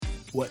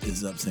What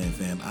is up, Sam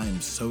fam? I am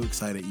so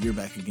excited you're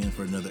back again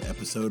for another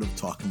episode of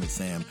Talking with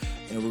Sam,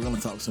 and we're going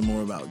to talk some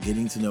more about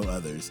getting to know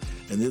others.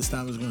 And this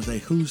time it's going to say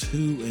who's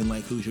who and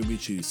like who should we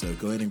choose. So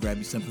go ahead and grab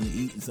you something to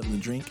eat and something to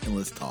drink, and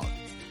let's talk.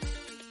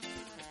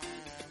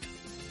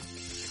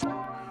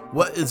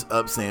 What is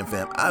up, Sam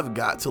fam? I've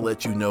got to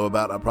let you know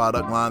about a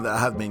product line that I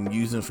have been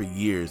using for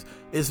years.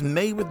 It's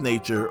made with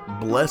nature,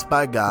 blessed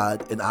by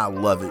God, and I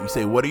love it. You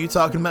say, what are you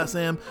talking about,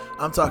 Sam?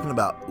 I'm talking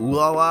about Ooh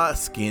La La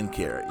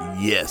Skincare.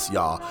 Yes,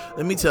 y'all.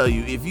 Let me tell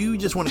you, if you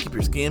just want to keep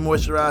your skin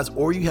moisturized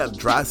or you have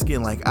dry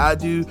skin like I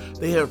do,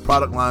 they have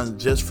product lines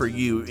just for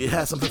you. It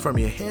has something from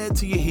your head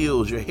to your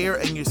heels, your hair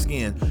and your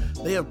skin.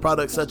 They have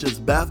products such as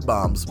bath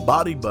bombs,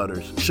 body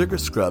butters, sugar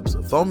scrubs,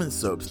 foaming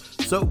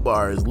soaps, soap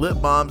bars, lip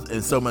balms,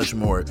 and so much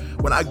more.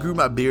 When I grew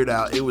my beard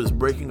out, it was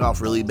breaking off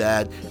really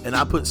bad, and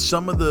I put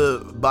some of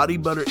the body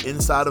butter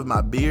inside of my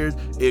beard.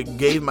 It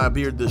gave my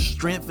beard the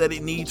strength that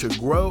it needs to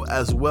grow,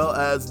 as well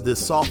as the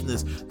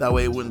softness. That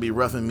way it wouldn't be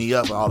roughing me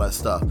up and all that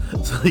stuff.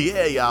 So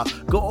yeah, y'all,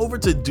 go over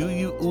to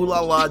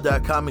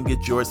doyooohlala.com and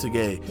get yours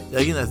today.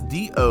 Again, that's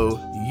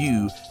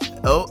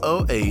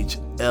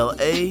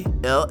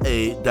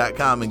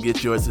dooohlala.com and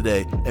get yours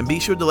today. And be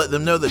sure to let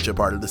them know that you're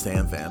part of the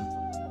Sam fam.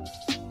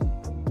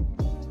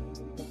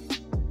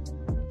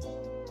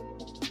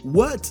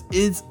 What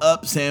is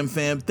up, Sam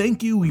fam?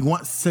 Thank you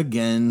once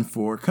again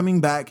for coming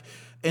back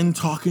and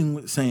talking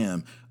with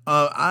Sam.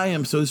 I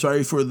am so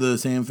sorry for the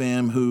Sam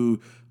fam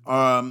who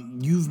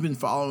you've been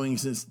following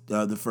since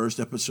the first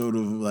episode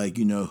of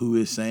who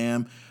is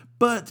Sam.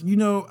 But,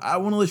 I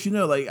want to let you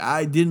know,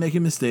 I did make a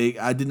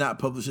mistake. I did not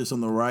publish this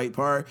on the right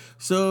part.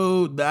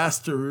 So that's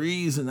the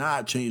reason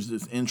I changed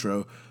this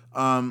intro.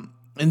 And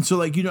so,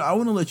 I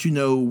want to let you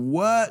know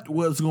what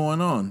was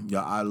going on.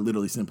 Yeah, I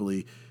literally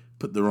simply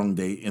put the wrong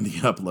date in the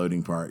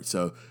uploading part.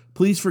 So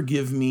please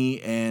forgive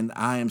me, and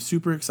I am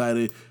super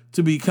excited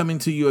to be coming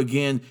to you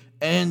again.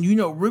 And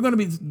we're going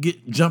to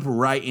jump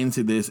right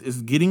into this.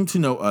 Is getting to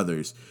know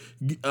others.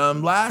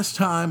 Last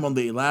time on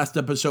the last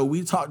episode,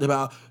 we talked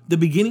about the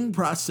beginning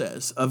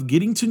process of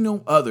getting to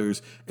know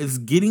others is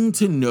getting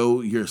to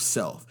know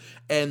yourself.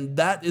 And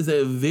that is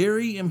a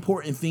very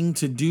important thing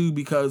to do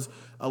because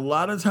a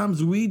lot of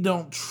times we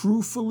don't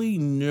truthfully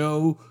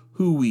know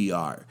who we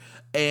are.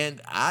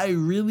 And I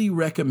really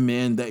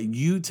recommend that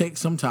you take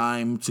some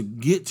time to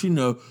get to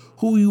know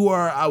who you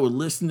are. I would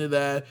listen to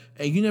that.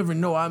 And you never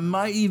know, I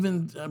might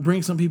even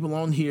bring some people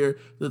on here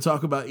to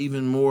talk about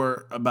even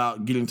more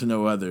about getting to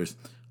know others.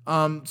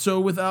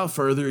 So without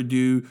further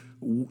ado,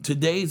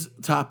 today's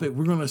topic,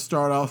 we're going to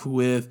start off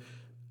with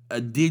a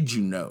did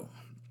you know?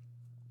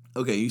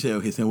 Okay, you say,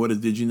 okay, Sam, what is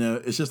did you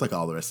know? It's just like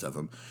all the rest of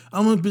them.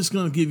 I'm just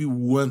going to give you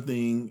one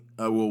thing,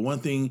 one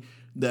topic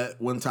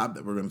that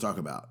we're going to talk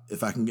about,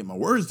 if I can get my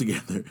words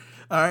together.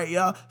 All right,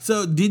 y'all.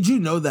 So did you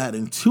know that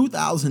in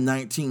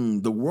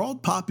 2019, the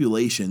world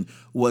population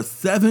was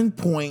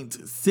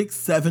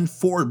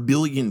 7.674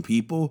 billion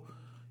people?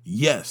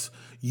 Yes,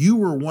 you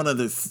were one of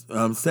the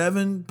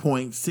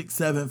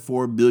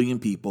 7.674 billion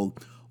people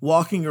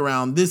walking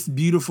around this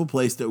beautiful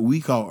place that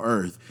we call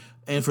Earth.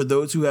 And for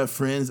those who have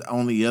friends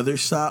on the other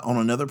side, on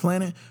another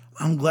planet,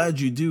 I'm glad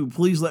you do.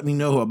 Please let me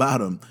know about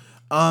them.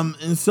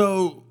 And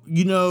so,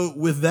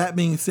 with that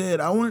being said,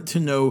 I wanted to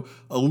know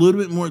a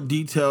little bit more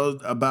details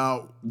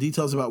about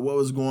what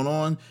was going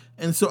on.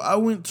 And so I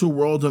went to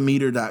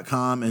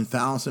worldometer.com and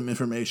found some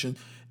information.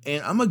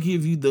 And I'm going to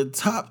give you the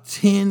top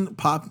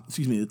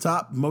the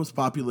top most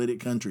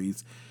populated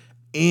countries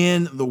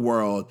in the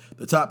world.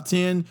 The top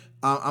 10,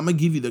 I'm going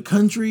to give you the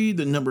country,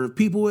 the number of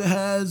people it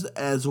has,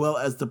 as well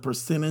as the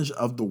percentage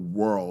of the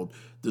world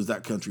does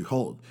that country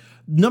hold.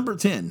 Number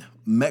 10,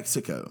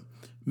 Mexico.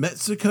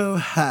 Mexico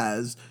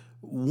has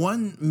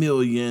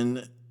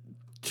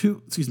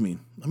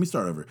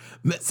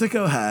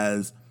Mexico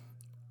has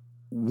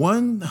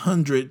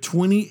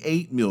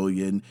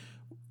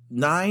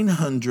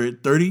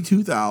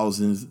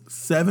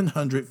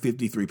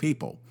 128,932,753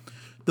 people.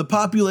 The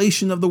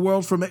population of the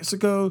world for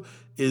Mexico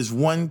is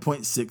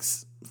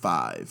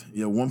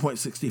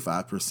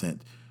 1.65%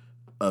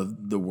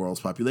 of the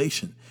world's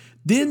population.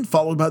 Then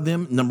followed by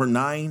them, number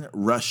 9,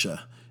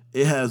 Russia.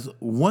 It has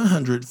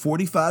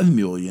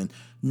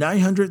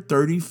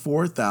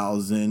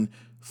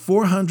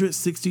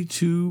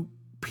 145,934,462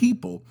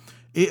 people.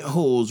 It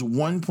holds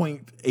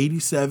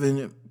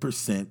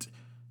 1.87%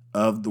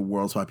 of the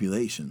world's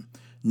population.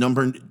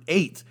 Number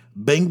 8,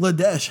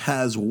 Bangladesh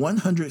has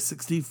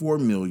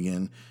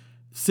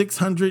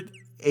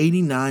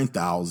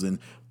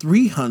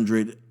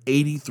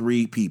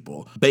 164,689,383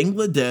 people.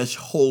 Bangladesh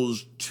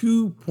holds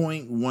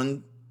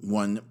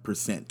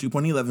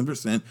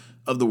 2.11%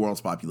 of the world's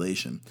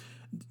population.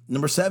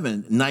 Number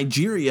 7,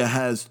 Nigeria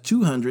has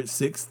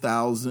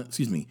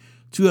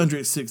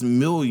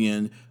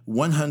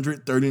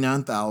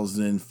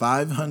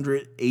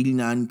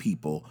 206,139,589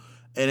 people,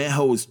 and it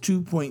holds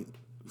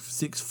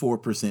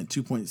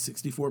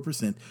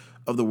 2.64%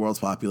 of the world's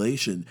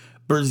population.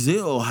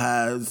 Brazil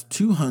has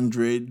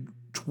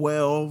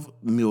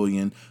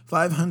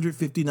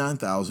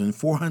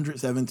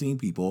 12,559,417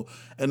 people,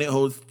 and it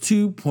holds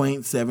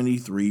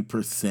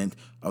 2.73%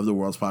 of the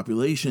world's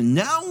population.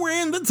 Now we're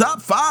in the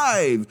top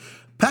 5.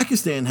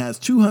 Pakistan has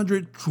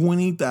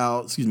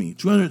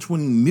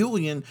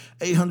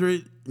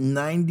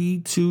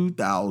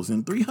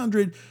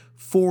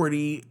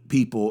 220,892,340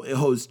 people. It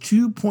holds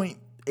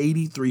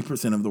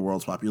 2.83% of the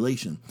world's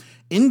population.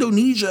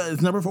 Indonesia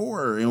is number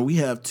 4, and we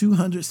have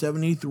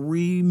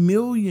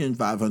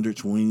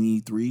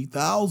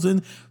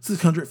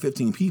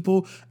 273,523,615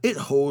 people. It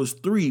holds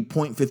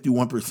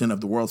 3.51%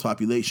 of the world's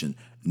population.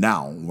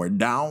 Now we're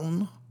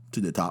down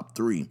to the top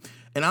 3.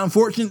 And I'm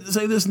fortunate to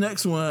say this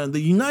next one.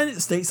 The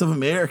United States of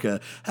America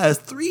has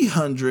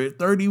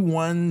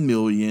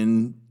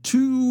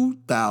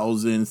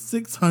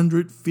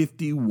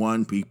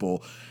 331,002,651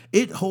 people.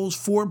 It holds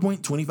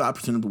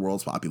 4.25% of the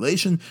world's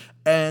population.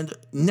 And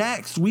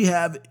next we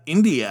have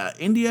India.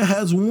 India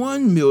has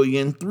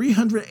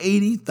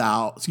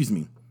 1,380,000. Excuse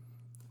me.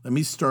 Let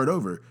me start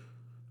over.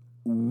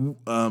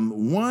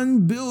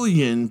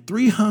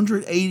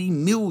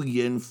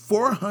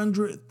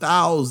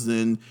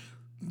 1,380,400,000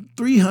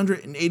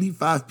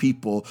 385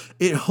 people.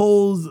 It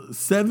holds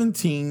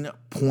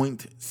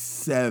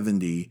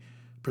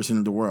 17.70%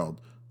 of the world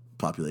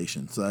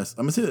population. So I'm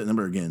going to say that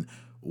number again.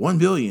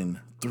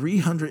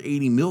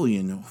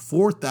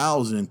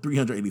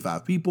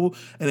 1,380,004,385 people,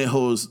 and it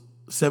holds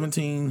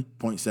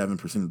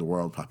 17.7% of the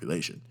world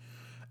population.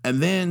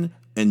 And then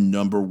in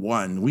number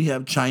 1, we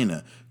have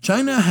China.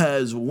 China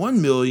has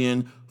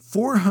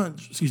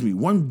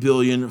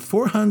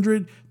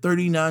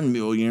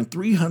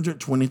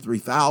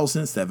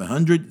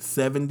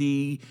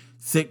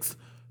 1,439,323,776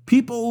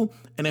 people,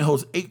 and it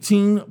holds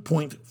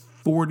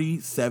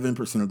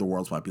 18.47% of the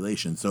world's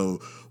population. So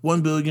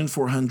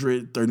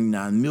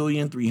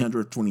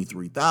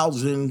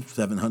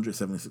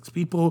 1,439,323,776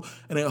 people,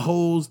 and it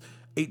holds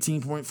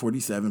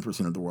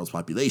 18.47% of the world's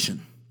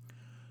population.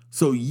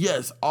 So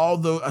yes,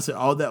 although I said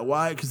all that,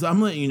 why? Because I'm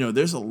letting you know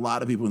there's a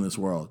lot of people in this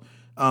world.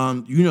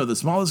 The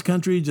smallest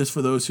country, just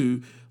for those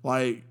who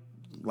like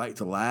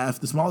to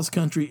laugh, the smallest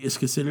country is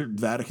considered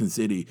Vatican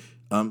City.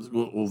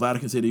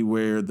 Vatican City,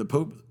 where the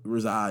Pope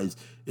resides,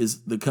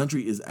 the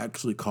country is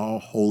actually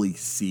called Holy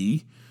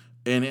See,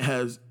 and it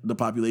has the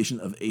population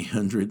of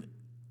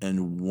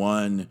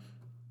 801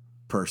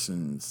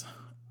 persons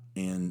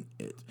in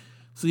it.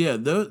 So yeah,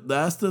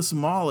 that's the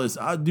smallest.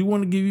 I do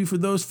want to give you, for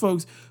those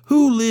folks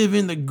who live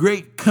in the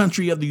great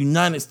country of the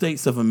United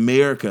States of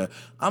America,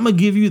 I'm going to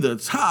give you the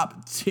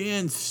top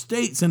 10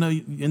 states in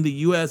the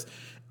U.S.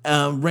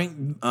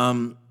 Ranked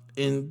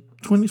in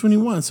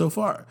 2021 so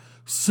far.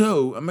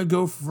 So I'm going to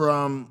go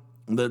from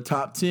the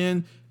top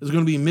 10. It's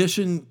going to be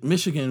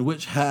Michigan,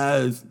 which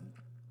has,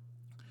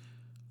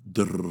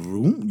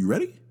 you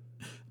ready?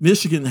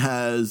 Michigan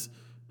has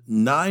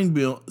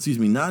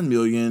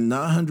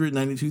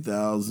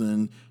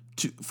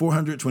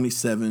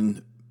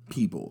 9,992,427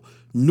 people.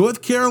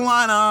 North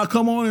Carolina,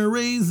 come on and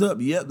raise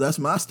up. Yep, that's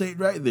my state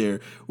right there.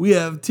 We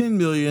have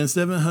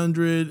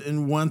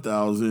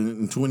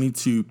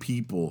 10,701,022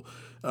 people.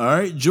 All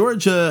right,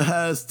 Georgia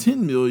has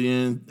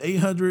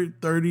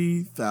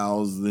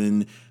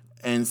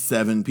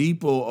 10,830,007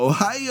 people.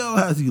 Ohio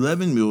has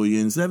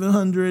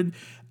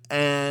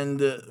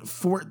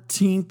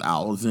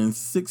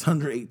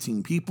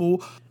 11,714,618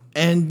 people.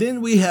 And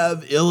then we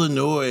have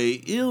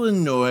Illinois.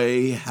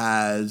 Illinois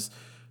has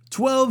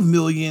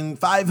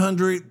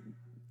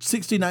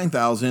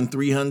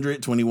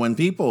 12,569,321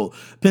 people.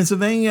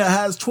 Pennsylvania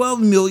has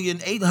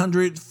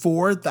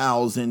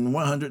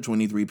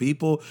 12,804,123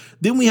 people.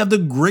 Then we have the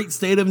great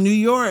state of New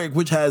York,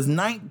 which has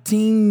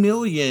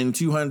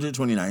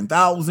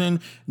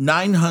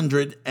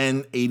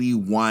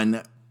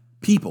 19,229,981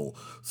 people.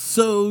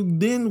 So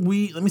then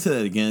let me say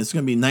that again. It's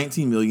going to be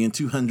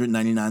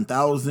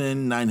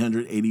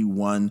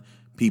 19,299,981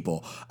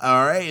 people.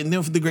 All right. And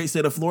then for the great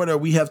state of Florida,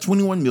 we have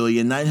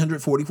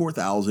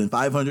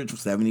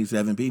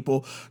 21,944,577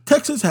 people.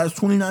 Texas has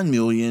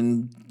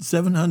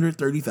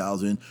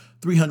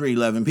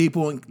 29,730,311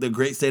 people. And the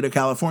great state of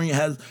California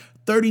has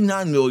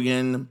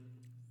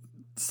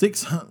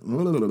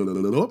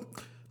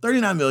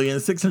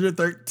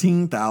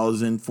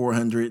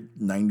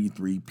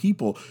 39,613,493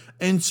 people.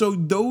 And so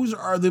those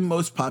are the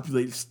most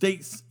populated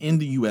states in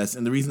the U.S.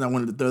 And the reason I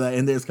wanted to throw that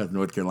in there is because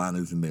North Carolina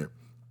is in there.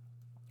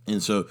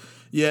 And so,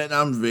 yeah, and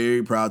I'm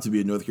very proud to be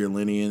a North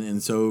Carolinian.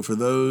 And so for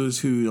those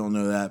who don't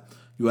know that,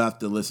 you have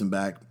to listen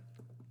back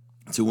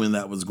to when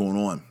that was going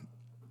on.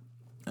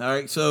 All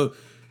right, so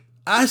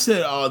I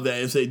said all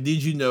that and say,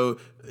 did you know?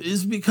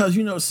 It's because,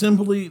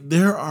 simply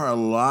there are a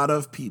lot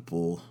of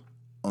people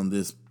on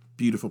this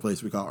beautiful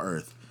place we call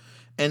Earth.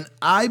 And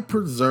I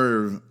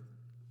preserve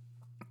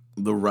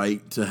the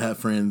right to have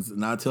friends.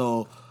 And I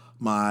tell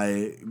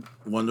my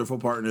wonderful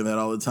partner that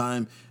all the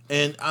time.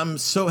 And I'm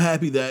so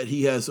happy that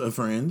he has a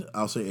friend.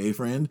 I'll say a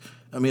friend.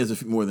 I mean, he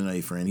has more than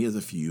a friend. He has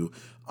a few.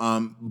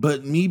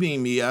 But me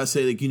being me, I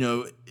say,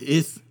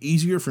 it's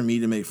easier for me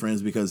to make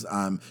friends because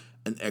I'm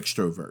an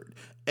extrovert.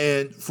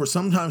 And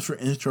sometimes for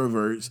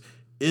introverts,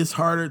 it's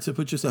harder to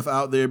put yourself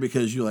out there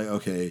because you're like,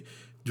 okay,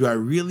 do I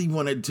really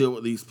want to deal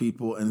with these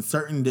people? And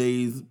certain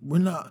days, we're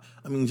not.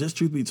 I mean, just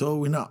truth be told,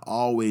 we're not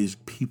always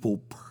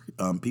people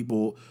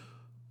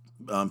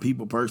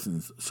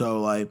persons.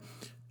 So like,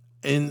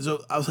 and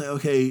so I was like,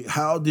 okay,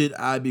 how did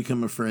I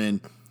become a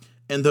friend?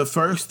 And the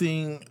first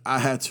thing I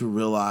had to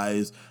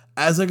realize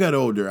as I got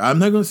older, I'm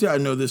not going to say I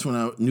knew this when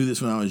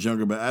I was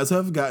younger, but as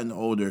I've gotten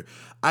older,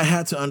 I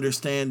had to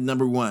understand,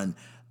 number one,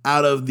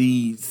 out of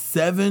the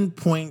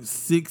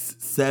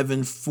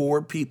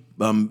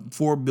 7.674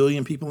 4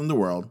 billion people in the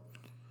world,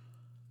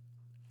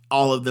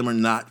 all of them are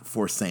not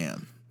for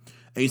Sam.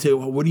 And you say,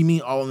 well, what do you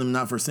mean all of them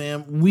not for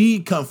Sam?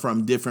 We come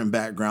from different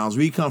backgrounds.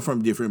 We come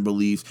from different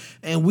beliefs,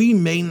 and we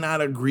may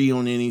not agree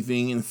on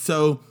anything. And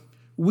so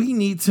we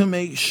need to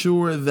make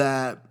sure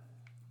that,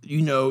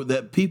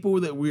 that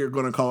people that we are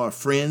going to call our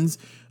friends,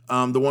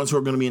 the ones who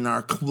are going to be in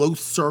our close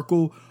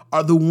circle,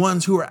 are the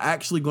ones who are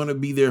actually going to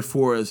be there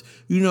for us.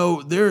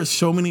 There are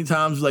so many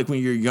times, like when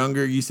you're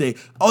younger, you say,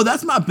 oh,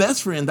 that's my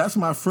best friend. That's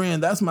my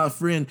friend. That's my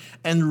friend.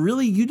 And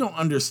really, you don't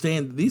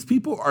understand. These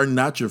people are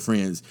not your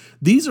friends.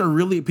 These are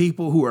really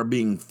people who are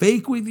being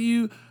fake with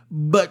you,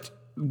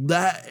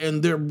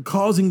 and they're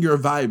causing your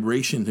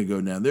vibration to go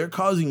down. They're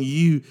causing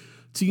you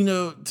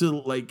to,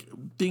 to like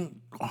think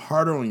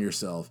harder on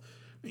yourself.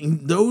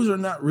 And those are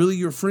not really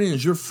your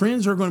friends. Your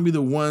friends are going to be the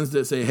ones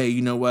that say, hey,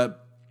 you know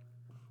what?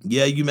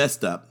 Yeah, you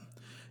messed up.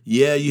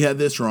 Yeah, you had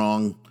this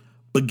wrong,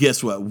 but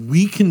guess what?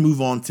 We can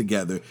move on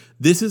together.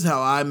 This is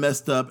how I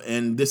messed up,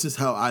 and this is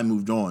how I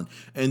moved on.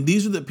 And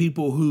these are the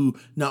people who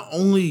not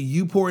only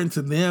you pour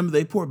into them,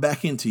 they pour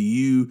back into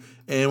you.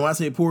 And when I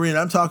say pour in,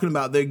 I'm talking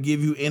about they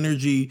give you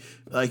energy.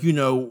 Like,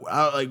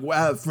 I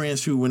have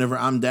friends who, whenever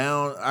I'm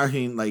down, I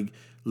can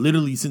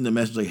literally send a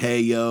message like,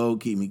 hey, yo,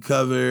 keep me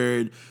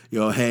covered.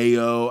 Hey,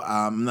 yo,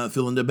 I'm not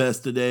feeling the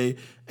best today.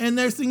 And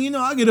next thing you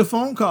know, I get a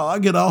phone call. I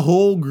get a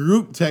whole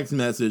group text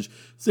message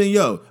saying,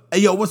 hey,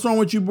 yo, what's wrong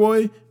with you,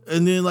 boy?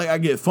 And then I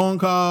get phone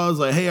calls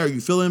like, hey, are you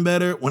feeling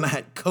better? When I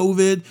had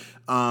COVID,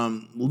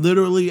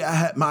 literally I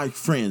had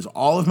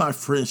all of my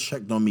friends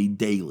checked on me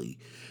daily.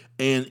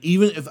 And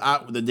even if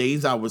the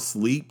days I was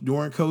asleep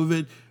during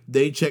COVID,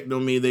 they checked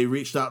on me. They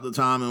reached out to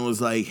Tom and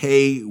was like,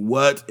 hey,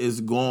 what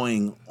is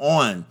going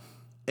on?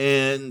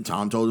 And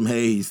Tom told him,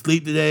 hey, he's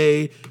asleep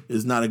today.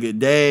 It's not a good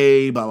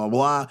day, blah, blah,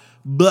 blah.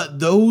 But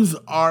those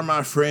are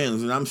my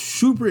friends, and I'm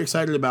super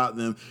excited about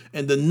them.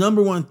 And the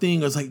number one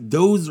thing is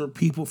those are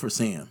people for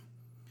Sam.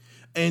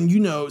 And,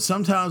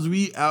 sometimes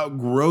we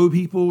outgrow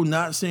people,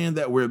 not saying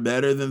that we're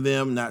better than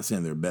them, not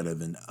saying they're better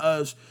than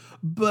us.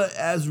 But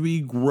as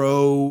we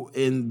grow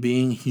in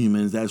being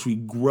humans, as we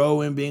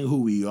grow in being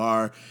who we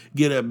are,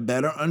 get a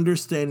better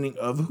understanding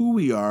of who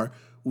we are,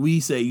 we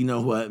say, you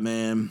know what,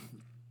 man?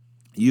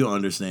 You don't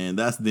understand.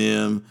 That's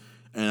them,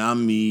 and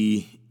I'm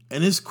me,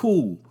 and it's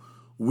cool.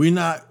 We're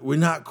not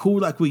cool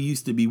like we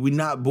used to be. We're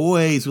not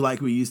boys like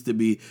we used to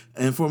be.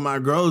 And for my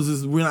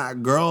girls, we're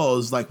not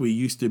girls like we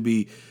used to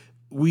be.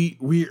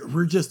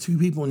 We're just two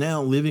people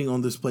now living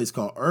on this place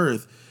called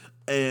Earth,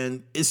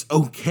 and it's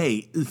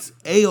okay. It's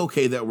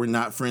okay that we're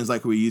not friends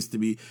like we used to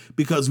be,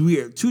 because we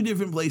are two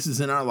different places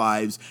in our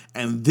lives,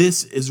 and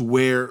this is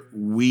where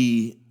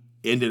we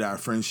ended our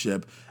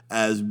friendship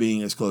as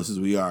being as close as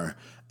we are.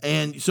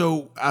 And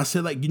so I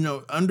said,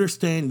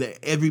 understand that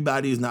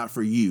everybody is not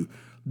for you.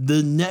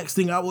 The next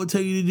thing I will tell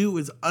you to do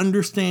is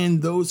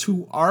understand those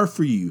who are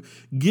for you.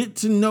 Get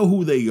to know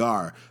who they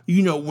are.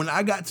 When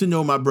I got to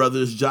know my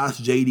brothers, Josh,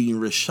 JD,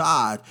 and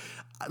Rashad,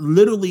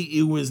 literally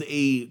it was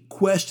a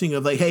question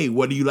of hey,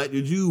 what do you like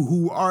to do?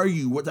 Who are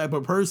you? What type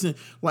of person?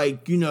 One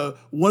of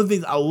the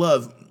things I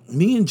love,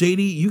 me and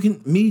JD,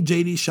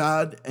 JD,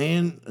 Shad,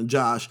 and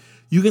Josh,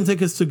 you can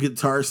take us to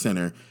Guitar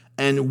Center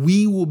and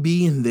we will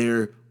be in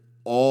there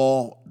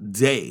all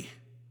day.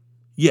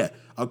 Yeah,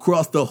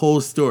 across the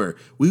whole store.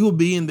 We will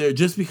be in there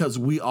just because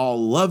we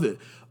all love it.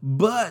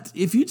 But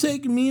if you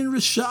take me and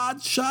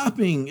Rashad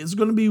shopping,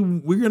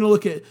 we're going to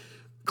look at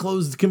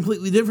clothes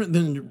completely different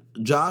than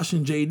Josh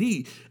and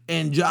JD.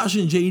 And Josh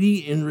and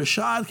JD and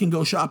Rashad can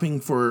go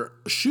shopping for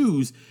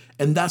shoes,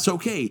 and that's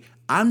okay.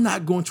 I'm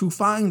not going to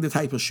find the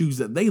type of shoes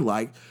that they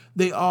like.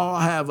 They all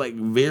have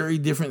very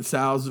different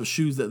styles of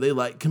shoes that they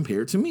like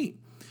compared to me.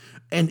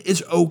 And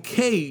it's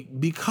okay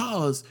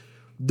because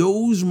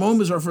those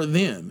moments are for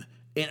them.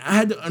 And I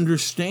had to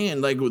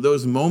understand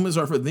those moments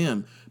are for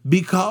them.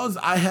 Because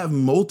I have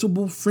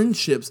multiple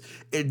friendships,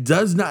 it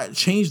does not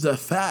change the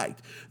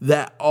fact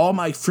that all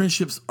my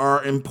friendships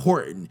are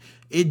important.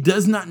 It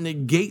does not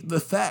negate the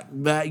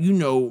fact that,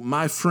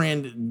 my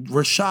friend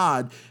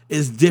Rashad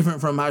is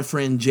different from my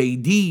friend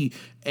JD.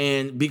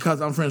 And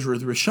because I'm friends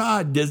with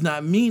Rashad does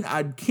not mean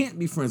I can't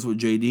be friends with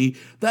JD.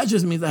 That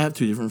just means I have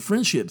two different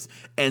friendships.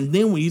 And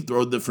then when you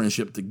throw the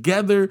friendship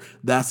together,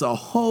 that's a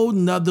whole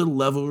nother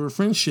level of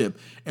friendship.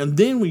 And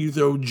then when you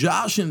throw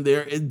Josh in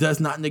there, it does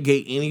not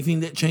negate anything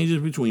that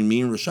changes between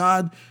me and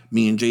Rashad,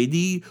 me and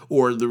JD,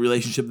 or the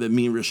relationship that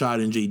me and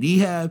Rashad and JD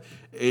have.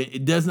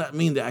 It does not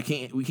mean that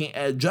we can't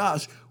add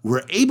Josh.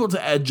 We're able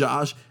to add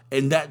Josh,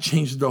 and that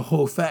changes the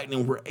whole fact.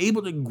 And we're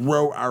able to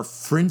grow our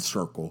friend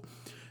circle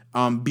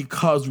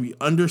because we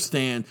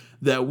understand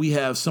that we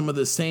have some of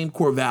the same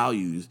core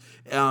values.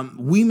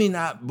 We may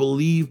not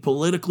believe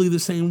politically the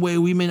same way.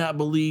 We may not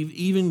believe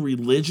even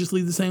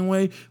religiously the same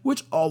way,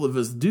 which all of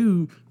us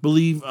do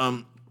believe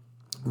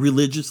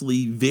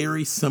religiously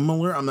very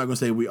similar. I'm not going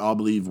to say we all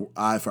believe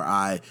eye for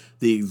eye,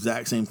 the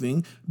exact same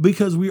thing,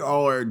 because we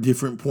all are at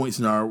different points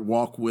in our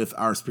walk with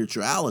our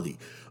spirituality.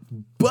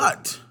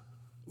 But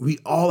we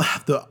all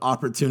have the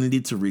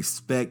opportunity to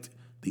respect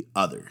the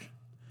other.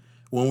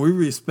 When we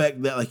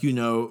respect that, like,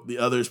 the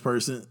other's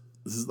person,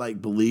 this is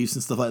like beliefs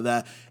and stuff like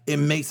that, it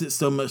makes it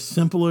so much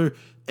simpler.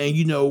 And,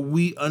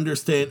 we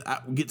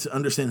get to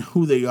understand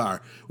who they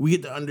are. We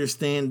get to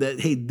understand that,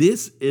 hey,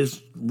 this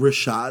is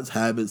Rashad's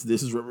habits.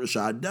 This is what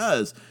Rashad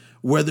does.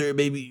 Whether it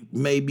may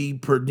be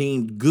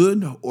deemed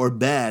good or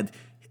bad,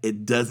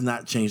 it does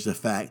not change the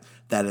fact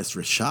that it's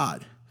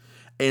Rashad.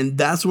 And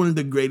that's one of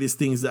the greatest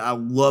things that I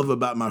love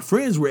about my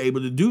friends. We're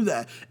able to do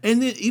that.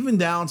 And then even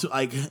down to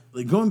like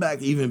going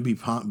back, even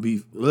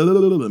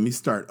let me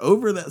start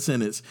over that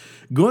sentence.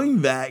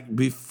 Going back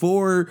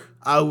before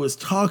I was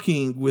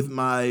talking with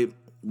my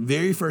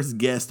very first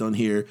guest on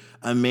here,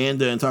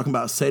 Amanda, and talking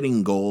about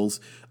setting goals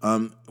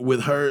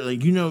with her,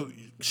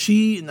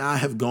 she and I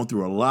have gone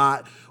through a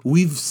lot.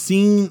 We've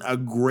seen a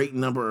great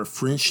number of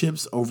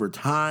friendships over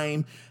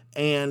time.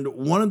 And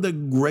one of the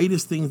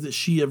greatest things that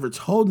she ever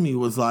told me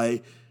was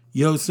like,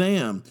 yo,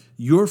 Sam,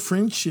 your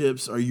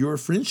friendships are your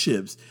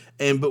friendships.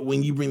 But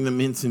when you bring them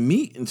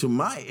into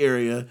my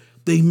area,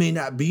 they may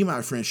not be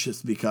my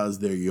friendships because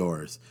they're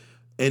yours.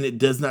 And it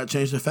does not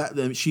change the fact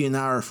that she and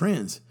I are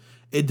friends.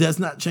 It does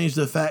not change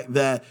the fact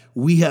that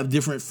we have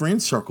different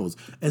friend circles.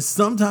 And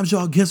sometimes,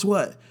 y'all, guess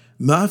what?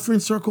 My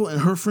friend circle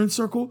and her friend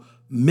circle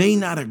may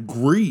not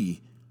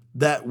agree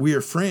that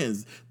we're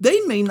friends. They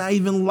may not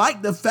even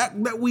like the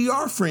fact that we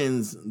are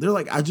friends. They're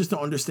like, I just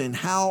don't understand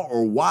how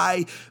or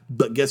why.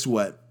 But guess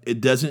what? It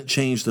doesn't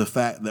change the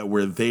fact that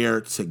we're there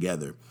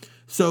together.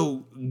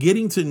 So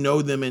getting to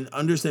know them and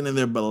understanding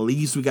their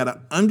beliefs, we got to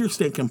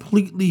understand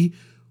completely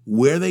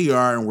where they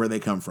are and where they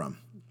come from.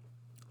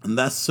 And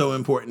that's so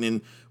important.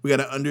 And we got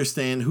to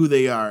understand who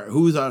they are,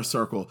 who's our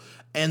circle.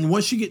 And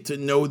once you get to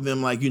know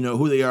them,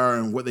 who they are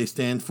and what they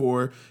stand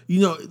for,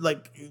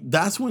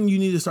 that's when you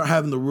need to start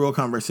having the real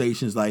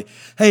conversations like,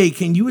 hey,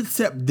 can you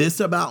accept this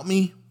about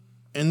me?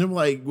 And they're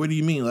like, what do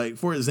you mean? Like,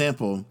 for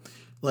example,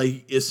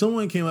 if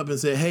someone came up and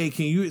said, hey,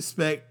 can you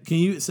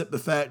accept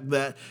the fact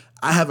that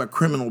I have a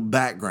criminal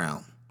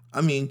background? I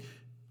mean,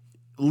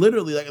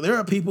 literally, there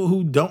are people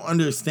who don't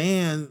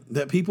understand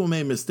that people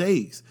made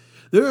mistakes.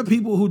 There are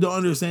people who don't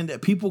understand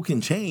that people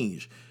can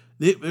change.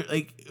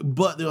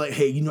 But they're like,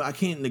 hey, I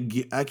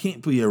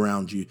can't be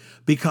around you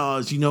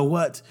because you know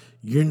what?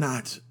 You're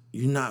not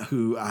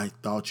who I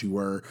thought you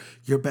were.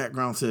 Your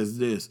background says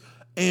this.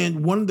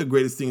 And one of the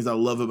greatest things I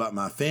love about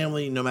my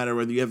family, no matter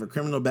whether you have a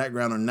criminal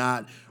background or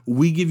not,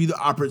 we give you the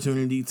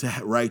opportunity to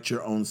write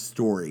your own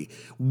story.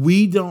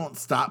 We don't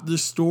stop the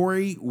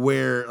story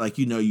where,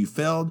 you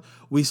failed.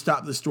 We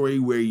stop the story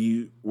where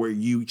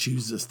you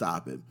choose to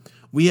stop it.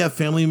 We have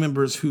family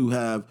members who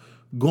have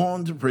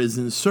gone to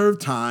prison, served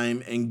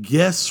time, and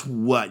guess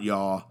what,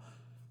 y'all?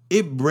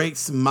 It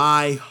breaks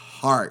my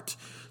heart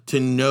to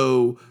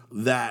know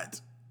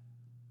that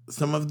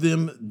some of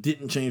them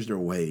didn't change their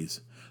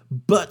ways.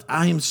 But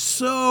I am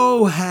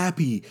so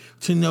happy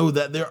to know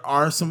that there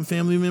are some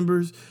family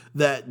members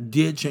that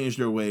did change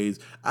their ways.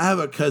 I have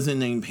a cousin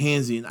named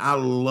Pansy, and I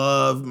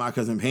love my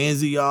cousin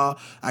Pansy, y'all.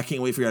 I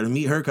can't wait for y'all to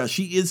meet her because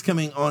she is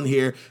coming on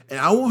here, and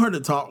I want her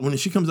to talk. When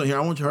she comes on here,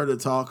 I want her to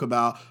talk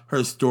about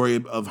her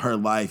story of her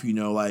life.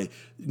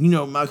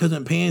 My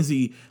cousin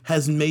Pansy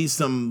has made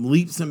some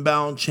leaps and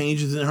bound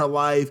changes in her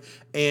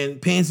life.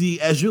 And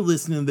Pansy, as you're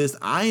listening to this,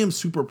 I am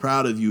super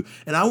proud of you.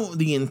 And I want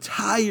the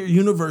entire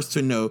universe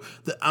to know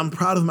that I'm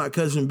proud of my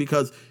cousin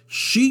because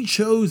she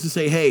chose to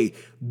say, hey,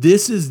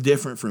 this is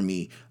different for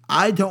me.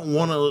 I don't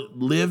want to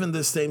live in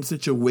the same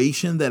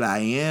situation that I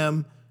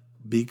am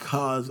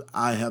because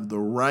I have the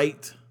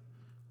right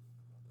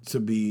to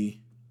be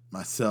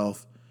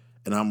myself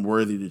and I'm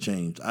worthy to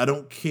change. I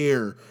don't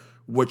care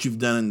what you've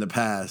done in the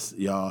past,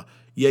 y'all.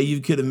 Yeah, you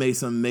could have made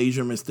some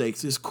major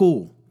mistakes. It's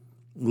cool.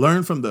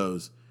 Learn from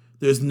those.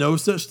 There's no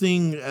such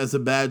thing as a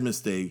bad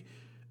mistake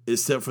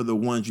except for the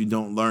ones you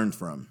don't learn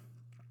from.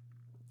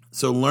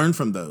 So learn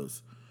from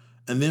those.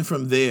 And then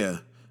from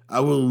there, I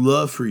would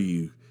love for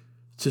you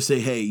to say,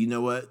 hey, you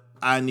know what?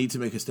 I need to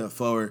make a step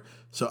forward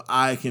so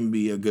I can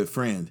be a good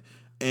friend.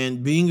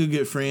 And being a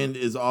good friend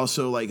is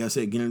also, like I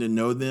said, getting to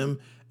know them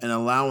and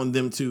allowing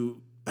them to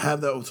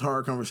have those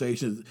hard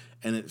conversations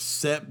and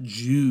accept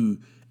you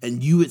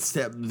and you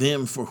accept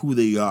them for who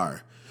they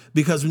are.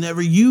 Because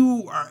whenever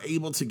you are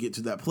able to get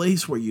to that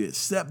place where you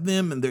accept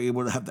them and they're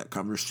able to have that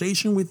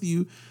conversation with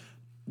you,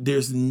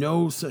 there's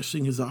no such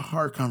thing as a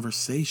hard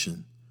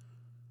conversation.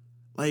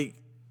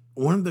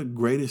 One of the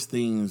greatest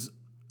things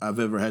I've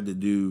ever had to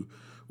do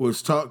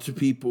was talk to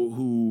people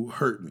who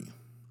hurt me.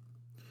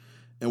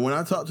 And when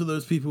I talked to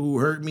those people who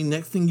hurt me,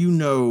 next thing you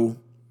know,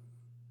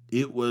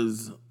 it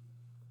was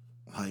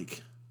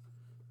like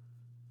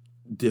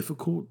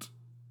difficult,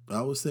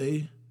 I would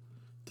say,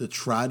 to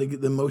try to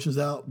get the emotions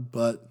out.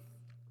 But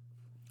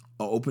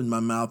I opened my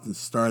mouth and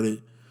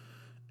started,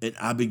 and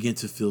I began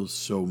to feel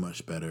so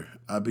much better.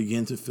 I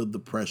began to feel the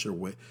pressure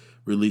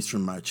released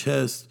from my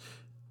chest,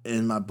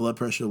 and my blood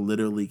pressure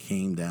literally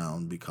came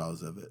down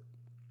because of it.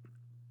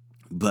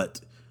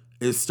 But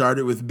it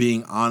started with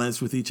being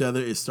honest with each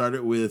other. It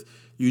started with,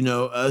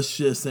 us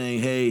just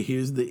saying, hey,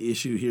 here's the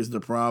issue, here's the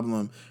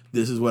problem,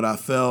 this is what I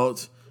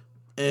felt,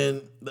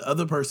 and the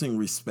other person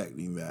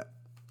respecting that.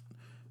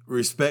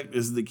 Respect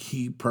is the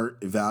key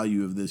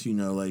value of this.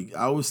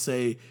 I would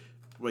say,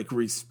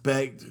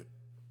 respect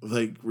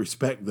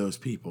those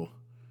people.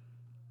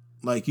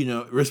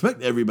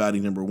 Respect everybody,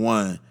 number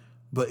one,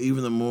 but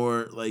even the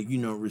more,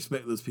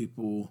 respect those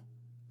people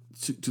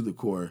to the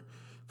core.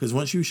 Because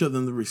once you show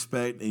them the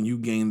respect and you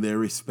gain their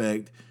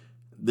respect,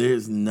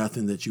 there's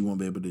nothing that you won't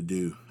be able to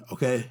do,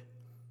 okay?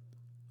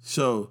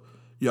 So,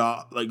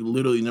 y'all,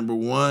 literally, number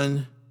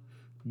one,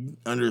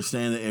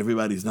 understand that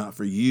everybody's not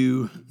for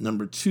you.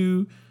 Number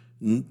two,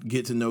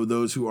 get to know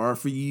those who are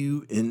for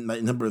you. And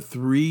number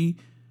three,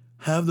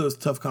 have those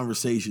tough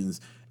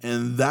conversations.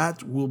 And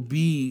that will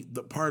be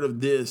the part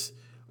of this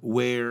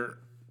where,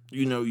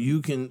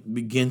 you can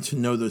begin to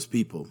know those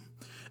people.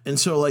 And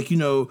so,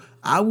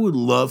 I would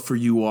love for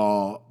you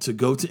all to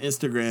go to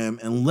Instagram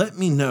and let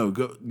me know.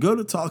 Go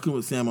to Talking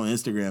with Sam on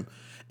Instagram.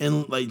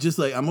 And, I'm going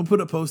to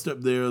put a post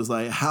up there. It's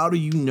how do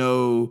you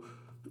know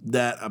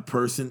that a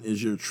person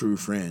is your true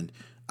friend?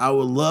 I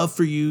would love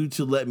for you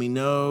to let me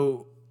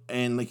know.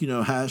 And,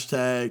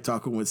 hashtag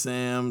Talking with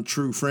Sam,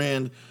 true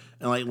friend.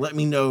 And, let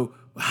me know,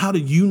 how do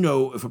you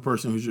know if a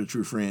person who's your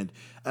true friend?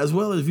 As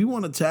well as if you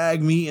want to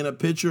tag me in a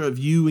picture of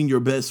you and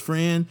your best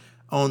friend,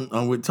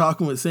 on with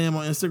Talking with Sam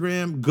on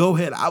Instagram, go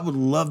ahead. I would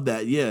love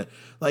that. Yeah.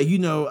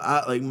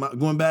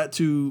 Going back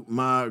to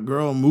my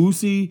girl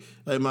Moosey,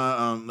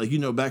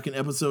 back in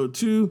episode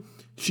 2,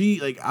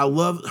 I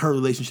love her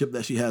relationship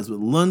that she has with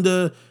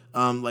Linda.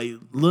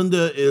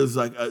 Linda is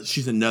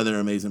she's another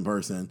amazing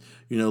person.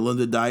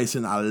 Linda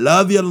Dyson. I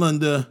love you,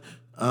 Linda.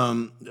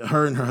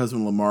 Her and her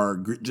husband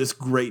Lamar, just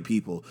great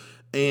people.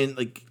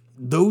 And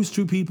those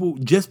two people,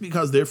 just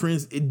because they're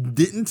friends, it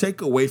didn't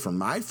take away from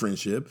my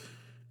friendship.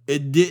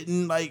 It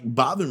didn't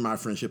bother my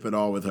friendship at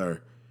all with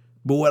her.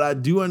 But what I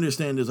do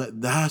understand is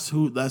that's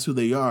who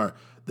they are.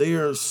 They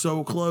are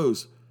so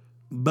close.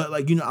 But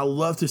I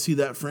love to see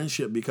that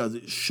friendship because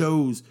it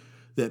shows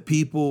that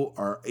people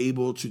are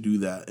able to do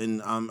that.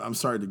 And I'm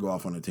sorry to go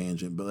off on a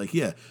tangent, but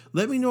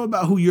let me know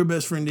about who your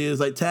best friend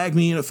is. Tag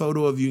me in a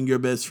photo of you and your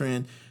best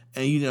friend,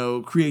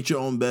 and create your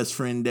own best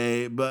friend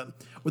day. But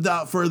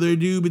without further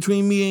ado,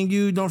 between me and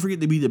you, don't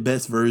forget to be the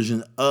best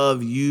version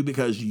of you,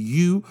 because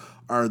you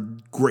are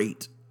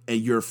great. And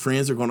your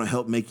friends are going to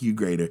help make you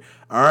greater.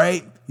 All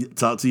right.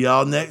 Talk to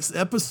y'all next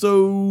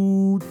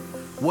episode.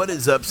 What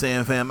is up,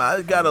 Sam fam?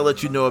 I got to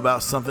let you know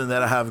about something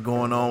that I have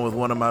going on with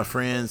one of my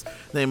friends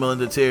named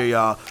Melinda Terry,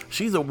 y'all.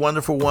 She's a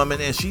wonderful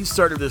woman, and she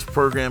started this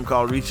program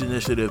called Reach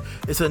Initiative.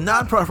 It's a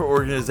nonprofit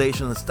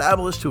organization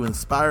established to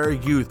inspire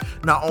youth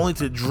not only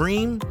to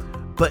dream,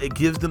 but it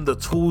gives them the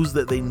tools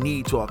that they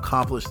need to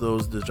accomplish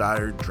those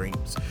desired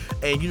dreams.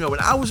 And when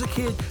I was a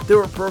kid, there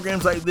were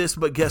programs like this,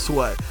 but guess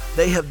what?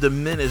 They have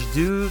diminished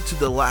due to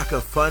the lack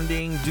of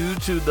funding, due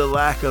to the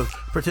lack of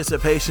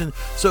participation.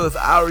 So if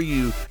I were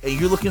you and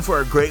you're looking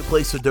for a great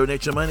place to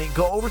donate your money,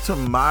 go over to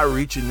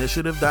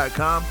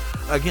myreachinitiative.com.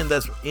 Again,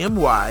 that's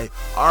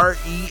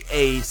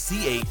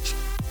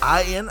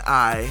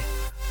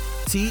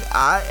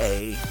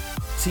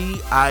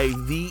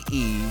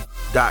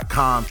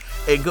myreachinitiative.com.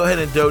 And go ahead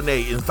and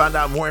donate and find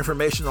out more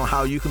information on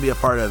how you can be a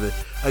part of it.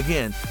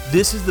 Again,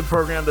 this is the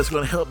program that's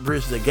going to help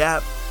bridge the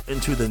gap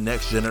into the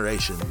next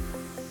generation.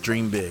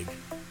 Dream big.